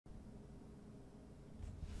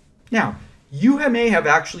Now, you may have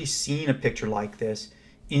actually seen a picture like this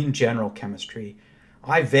in general chemistry.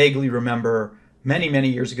 I vaguely remember many, many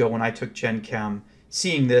years ago when I took Gen Chem,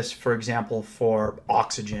 seeing this, for example, for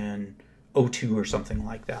oxygen, O2 or something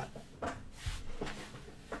like that.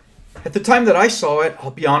 At the time that I saw it, I'll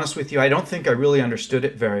be honest with you, I don't think I really understood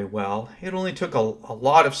it very well. It only took a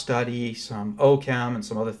lot of study, some O-Chem and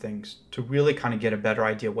some other things to really kind of get a better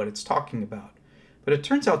idea what it's talking about. But it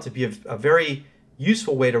turns out to be a very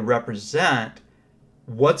useful way to represent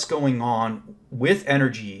what's going on with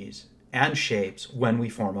energies and shapes when we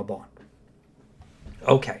form a bond.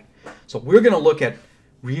 Okay, so we're going to look at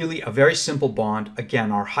really a very simple bond,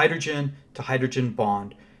 again, our hydrogen to hydrogen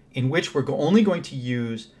bond, in which we're only going to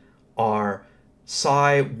use our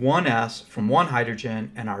psi 1s from one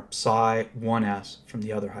hydrogen and our psi 1s from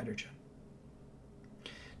the other hydrogen.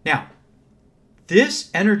 Now, this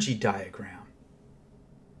energy diagram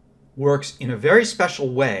works in a very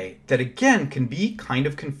special way that, again, can be kind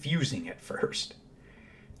of confusing at first.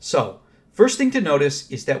 So, first thing to notice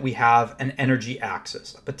is that we have an energy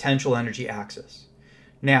axis, a potential energy axis.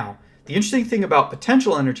 Now, the interesting thing about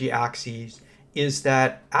potential energy axes is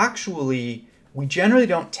that actually we generally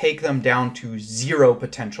don't take them down to zero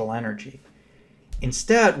potential energy.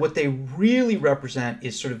 Instead, what they really represent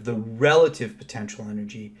is sort of the relative potential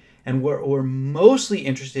energy. And what we're mostly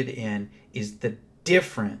interested in is the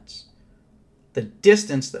difference, the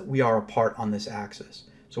distance that we are apart on this axis.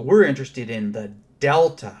 So we're interested in the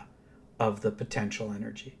delta of the potential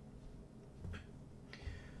energy.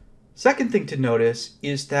 Second thing to notice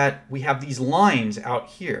is that we have these lines out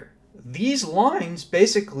here. These lines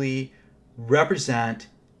basically represent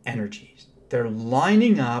energies. They're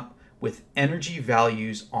lining up with energy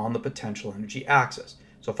values on the potential energy axis.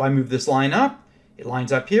 So if I move this line up, it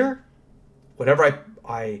lines up here. Whatever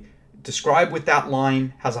I describe with that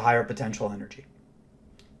line has a higher potential energy.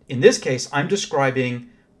 In this case, I'm describing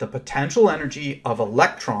the potential energy of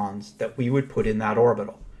electrons that we would put in that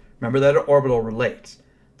orbital. Remember that an orbital relates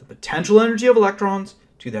the potential energy of electrons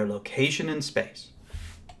to their location in space.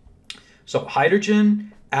 So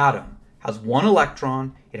hydrogen atom has one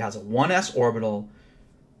electron, it has a 1s orbital.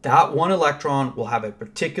 That one electron will have a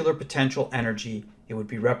particular potential energy. It would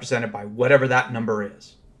be represented by whatever that number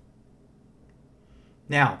is.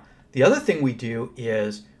 Now, the other thing we do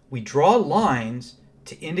is we draw lines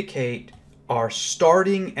to indicate our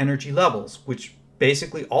starting energy levels, which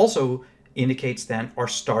basically also indicates then our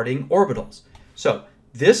starting orbitals. So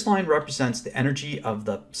this line represents the energy of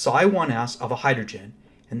the psi 1s of a hydrogen,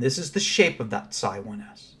 and this is the shape of that psi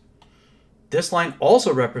 1s. This line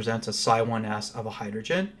also represents a psi 1s of a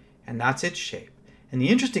hydrogen, and that's its shape. And the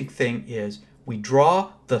interesting thing is we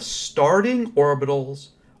draw the starting orbitals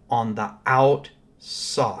on the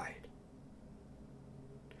outside.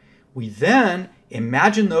 We then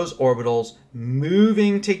imagine those orbitals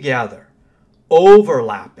moving together,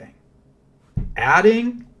 overlapping,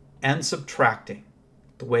 adding and subtracting,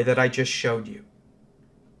 the way that I just showed you.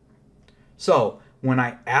 So when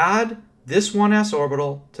I add this 1s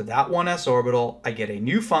orbital to that 1s orbital, I get a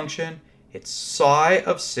new function. It's psi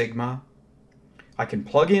of sigma. I can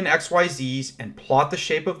plug in xyz's and plot the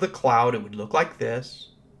shape of the cloud. It would look like this.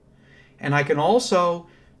 And I can also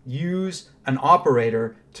use an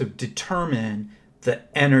operator to determine the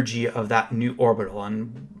energy of that new orbital.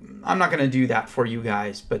 And I'm not going to do that for you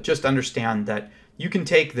guys, but just understand that you can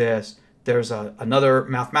take this. There's another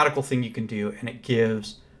mathematical thing you can do, and it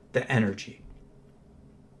gives the energy.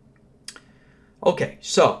 Okay,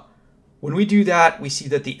 so when we do that, we see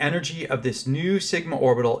that the energy of this new sigma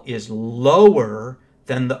orbital is lower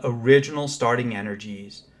than the original starting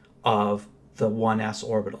energies of the 1s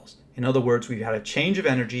orbitals. In other words, we've had a change of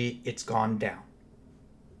energy, it's gone down.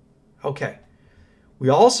 Okay, we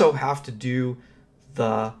also have to do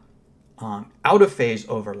the out of phase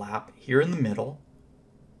overlap here in the middle.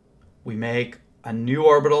 We make a new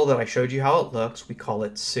orbital that I showed you how it looks. We call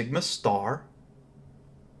it sigma star.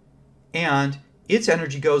 And its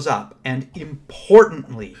energy goes up. And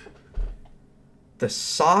importantly, the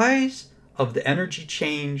size of the energy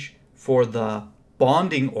change for the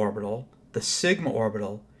bonding orbital, the sigma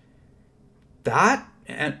orbital, that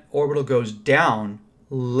orbital goes down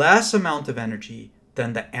less amount of energy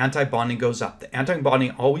than the antibonding goes up. The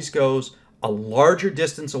antibonding always goes a larger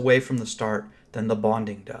distance away from the start than the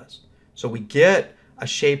bonding does. So we get a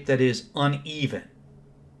shape that is uneven.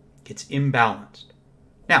 It's imbalanced.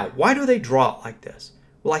 Now, why do they draw it like this?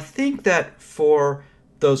 Well, I think that for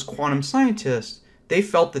those quantum scientists, they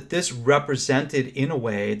felt that this represented, in a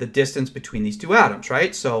way, the distance between these two atoms,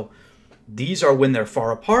 right? So these are when they're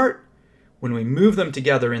far apart. When we move them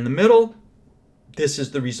together in the middle, this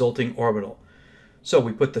is the resulting orbital. So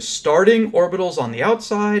we put the starting orbitals on the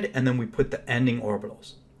outside, and then we put the ending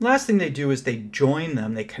orbitals. Last thing they do is they join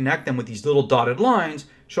them, they connect them with these little dotted lines,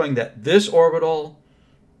 showing that this orbital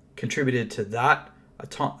contributed to that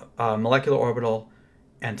molecular orbital,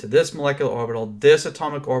 and to this molecular orbital, this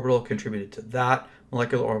atomic orbital contributed to that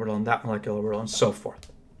molecular orbital, and that molecular orbital, and so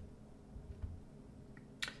forth.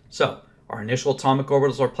 So our initial atomic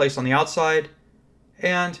orbitals are placed on the outside,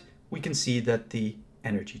 and we can see that the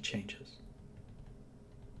energy changes.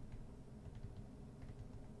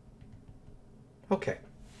 Okay.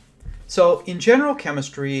 So in general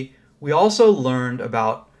chemistry, we also learned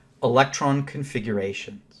about electron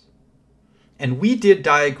configurations. And we did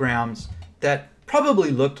diagrams that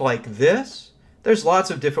probably looked like this. There's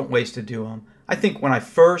lots of different ways to do them. I think when I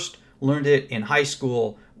first learned it in high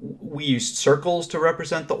school, we used circles to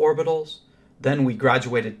represent the orbitals. Then we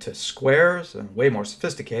graduated to squares, and way more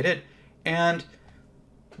sophisticated. And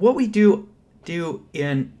what we do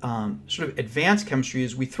in sort of advanced chemistry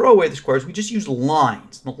is we throw away the squares. We just use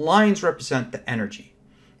lines. The lines represent the energy.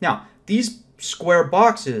 Now, these square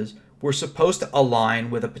boxes were supposed to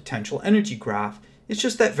align with a potential energy graph. It's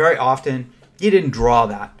just that very often you didn't draw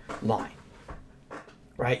that line,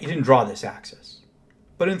 right? You didn't draw this axis,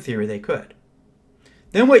 but in theory they could.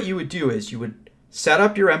 Then what you would do is you would set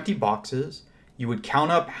up your empty boxes. You would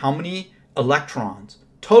count up how many electrons,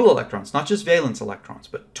 total electrons, not just valence electrons,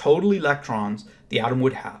 but total electrons the atom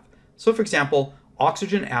would have. So for example,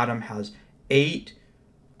 oxygen atom has 8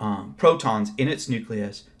 protons in its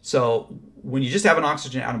nucleus. So when you just have an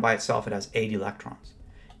oxygen atom by itself, it has 8 electrons.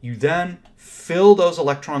 You then fill those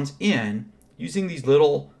electrons in using these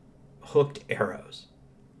little hooked arrows,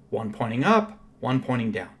 one pointing up, one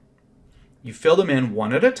pointing down. You fill them in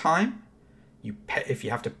one at a time. If you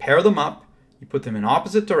have to pair them up, you put them in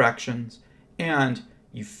opposite directions, and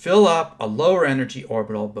you fill up a lower energy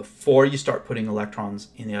orbital before you start putting electrons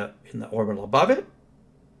in the orbital above it.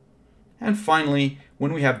 And finally,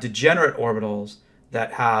 when we have degenerate orbitals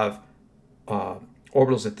that have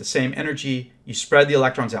orbitals at the same energy, you spread the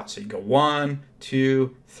electrons out. So you go 1,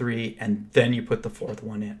 2, 3, and then you put the 4th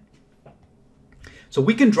one in. So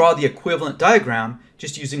we can draw the equivalent diagram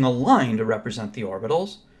just using a line to represent the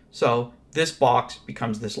orbitals. So this box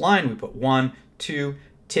becomes this line. We put 1, 2.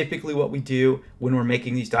 Typically what we do when we're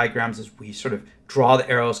making these diagrams is we sort of draw the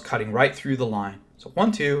arrows cutting right through the line. So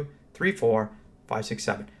 1, 2, 3, 4, 5, 6,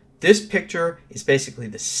 7. This picture is basically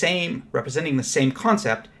the same, representing the same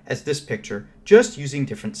concept as this picture, just using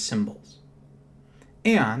different symbols.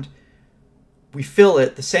 And we fill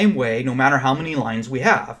it the same way no matter how many lines we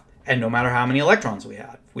have and no matter how many electrons we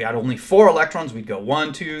had. If we had only 4 electrons, we'd go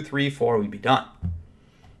 1, 2, 3, 4, we'd be done.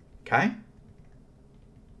 Okay?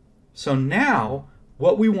 So now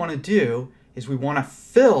what we want to do is we want to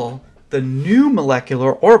fill the new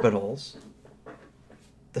molecular orbitals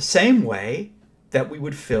the same way that we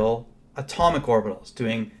would fill atomic orbitals,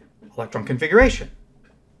 doing electron configuration.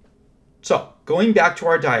 So going back to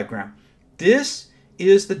our diagram, this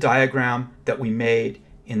is the diagram that we made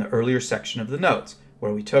in the earlier section of the notes,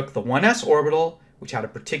 where we took the 1s orbital, which had a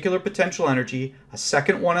particular potential energy, a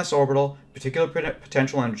second 1s orbital, particular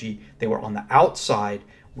potential energy. They were on the outside.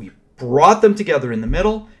 We brought them together in the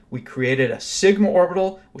middle. We created a sigma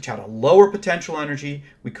orbital, which had a lower potential energy.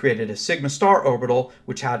 We created a sigma star orbital,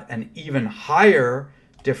 which had an even higher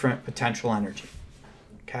different potential energy.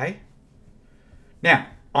 Okay? Now,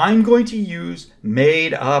 I'm going to use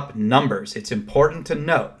made up numbers. It's important to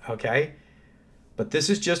note, okay? But this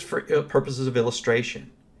is just for purposes of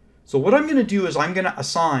illustration. So what I'm going to do is I'm going to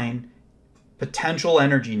assign potential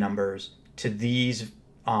energy numbers to these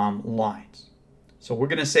lines. So we're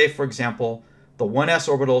going to say, for example, the 1s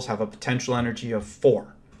orbitals have a potential energy of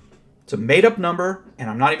 4. It's a made-up number, and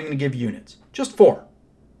I'm not even going to give units. Just 4.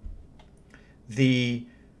 The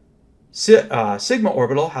sigma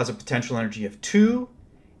orbital has a potential energy of 2,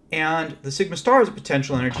 and the sigma star has a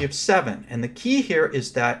potential energy of 7. And the key here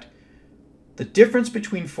is that the difference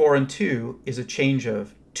between 4 and 2 is a change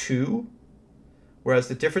of 2, whereas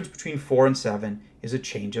the difference between 4 and 7 is a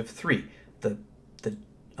change of 3. The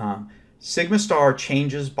sigma star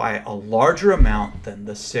changes by a larger amount than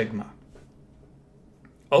the sigma.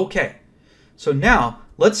 Okay, so now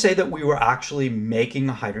let's say that we were actually making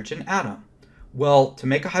a hydrogen atom. Well, to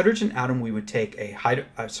make a hydrogen atom, we would take a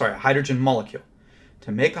hydrogen molecule.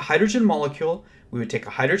 To make a hydrogen molecule, we would take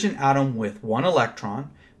a hydrogen atom with 1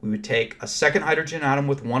 electron. We would take a second hydrogen atom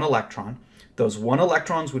with 1 electron. Those 1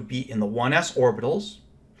 electrons would be in the 1s orbitals,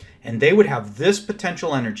 and they would have this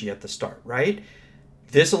potential energy at the start, right?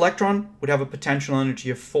 This electron would have a potential energy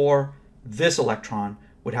of 4. This electron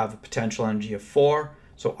would have a potential energy of 4.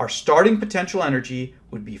 So our starting potential energy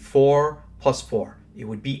would be 4 plus 4. It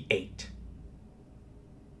would be 8.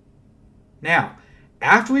 Now,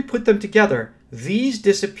 after we put them together, these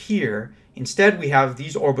disappear. Instead, we have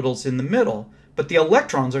these orbitals in the middle, but the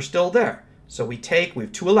electrons are still there. So we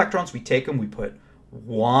have 2 electrons, we take them, we put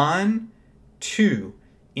 1, 2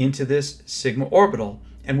 into this sigma orbital,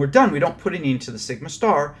 and we're done. We don't put any into the sigma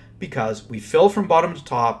star because we fill from bottom to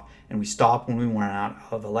top and we stop when we run out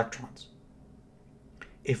of electrons.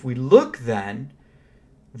 If we look then,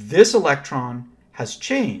 this electron has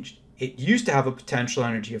changed. It used to have a potential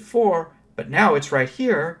energy of 4, but now it's right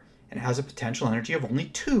here and it has a potential energy of only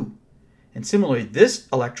 2. And similarly, this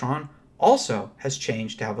electron also has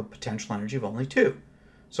changed to have a potential energy of only 2.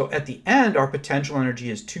 So at the end, our potential energy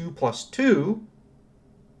is 2 plus 2,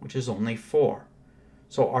 which is only 4.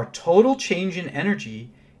 So our total change in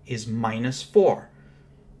energy is minus 4.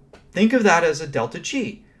 Think of that as a delta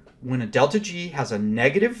G. When a delta G has a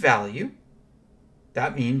negative value,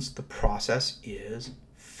 that means the process is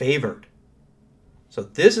favored. So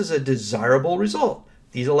this is a desirable result.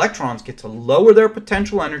 These electrons get to lower their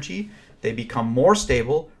potential energy. They become more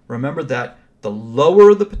stable. Remember that the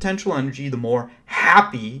lower the potential energy, the more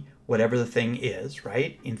happy whatever the thing is,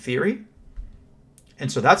 right, in theory?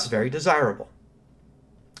 And so that's very desirable.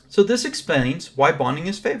 So this explains why bonding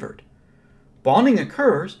is favored. Bonding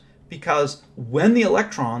occurs because when the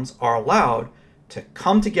electrons are allowed to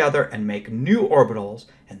come together and make new orbitals,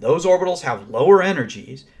 and those orbitals have lower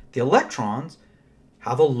energies, the electrons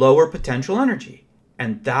have a lower potential energy,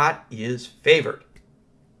 and that is favored.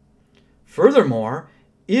 Furthermore,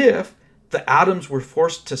 if the atoms were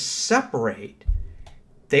forced to separate,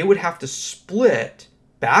 they would have to split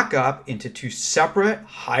back up into 2 separate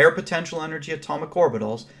higher potential energy atomic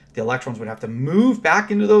orbitals. The electrons would have to move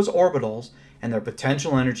back into those orbitals and their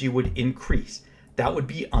potential energy would increase. That would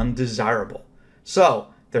be undesirable.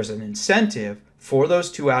 So there's an incentive for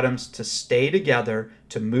those 2 atoms to stay together,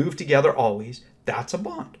 to move together always. That's a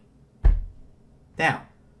bond. Now,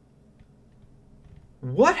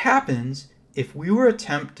 what happens if we were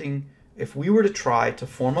to try to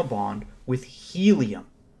form a bond with helium,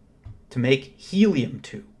 to make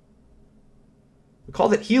helium-2? Recall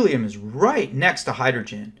that helium is right next to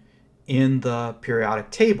hydrogen in the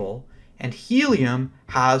periodic table, and helium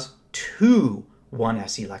has 2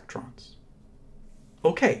 1s electrons.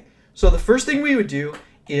 Okay, so the first thing we would do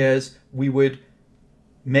is we would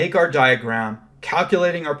make our diagram,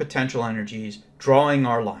 calculating our potential energies, drawing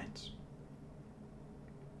our lines.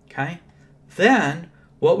 Okay? Then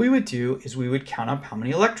what we would do is we would count up how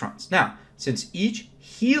many electrons. Now, since each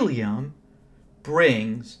helium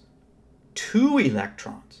brings 2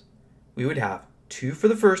 electrons, we would have 2 for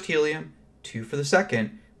the first helium, 2 for the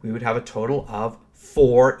second. We would have a total of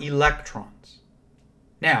 4 electrons.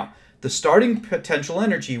 Now, the starting potential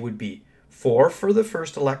energy would be 4 for the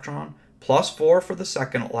first electron, plus 4 for the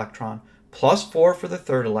second electron, plus 4 for the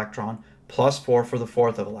third electron, plus 4 for the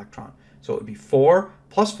fourth electron. So it would be 4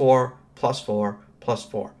 plus 4 plus 4 plus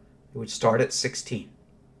 4. It would start at 16.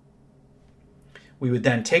 We would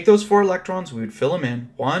then take those 4 electrons, we would fill them in,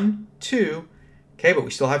 1, 2, okay, but we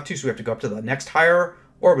still have 2, so we have to go up to the next higher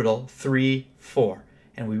orbital, 3, 4.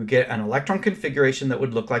 And we would get an electron configuration that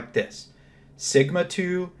would look like this: sigma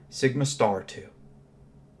 2, sigma star 2.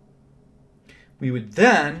 We would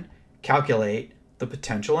then calculate the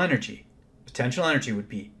potential energy. Potential energy would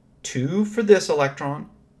be 2 for this electron,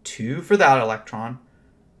 2 for that electron,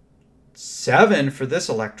 7 for this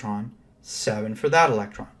electron, 7 for that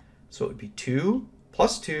electron. So it would be 2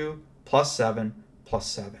 plus 2 plus 7 plus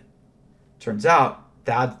 7. Turns out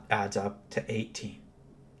that adds up to 18.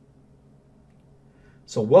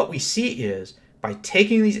 So what we see is, by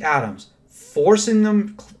taking these atoms, forcing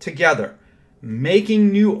them together,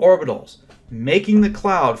 making new orbitals, making the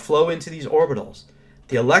cloud flow into these orbitals,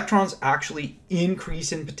 the electrons actually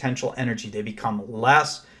increase in potential energy. They become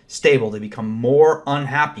less stable. They become more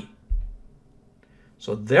unhappy.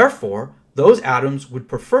 So therefore, those atoms would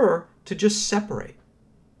prefer to just separate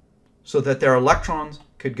so that their electrons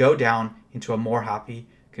could go down into a more happy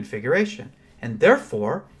configuration. And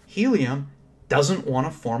therefore, helium doesn't want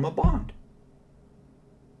to form a bond.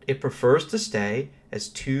 It prefers to stay as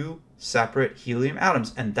 2 separate helium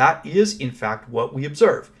atoms, and that is in fact what we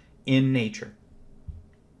observe in nature.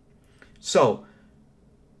 So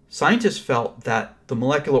scientists felt that the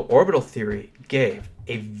molecular orbital theory gave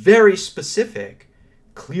a very specific,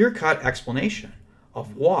 clear-cut explanation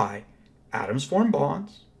of why atoms form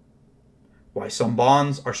bonds, why some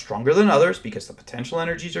bonds are stronger than others because the potential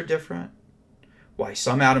energies are different, why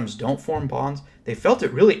some atoms don't form bonds. They felt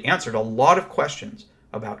it really answered a lot of questions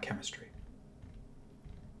about chemistry.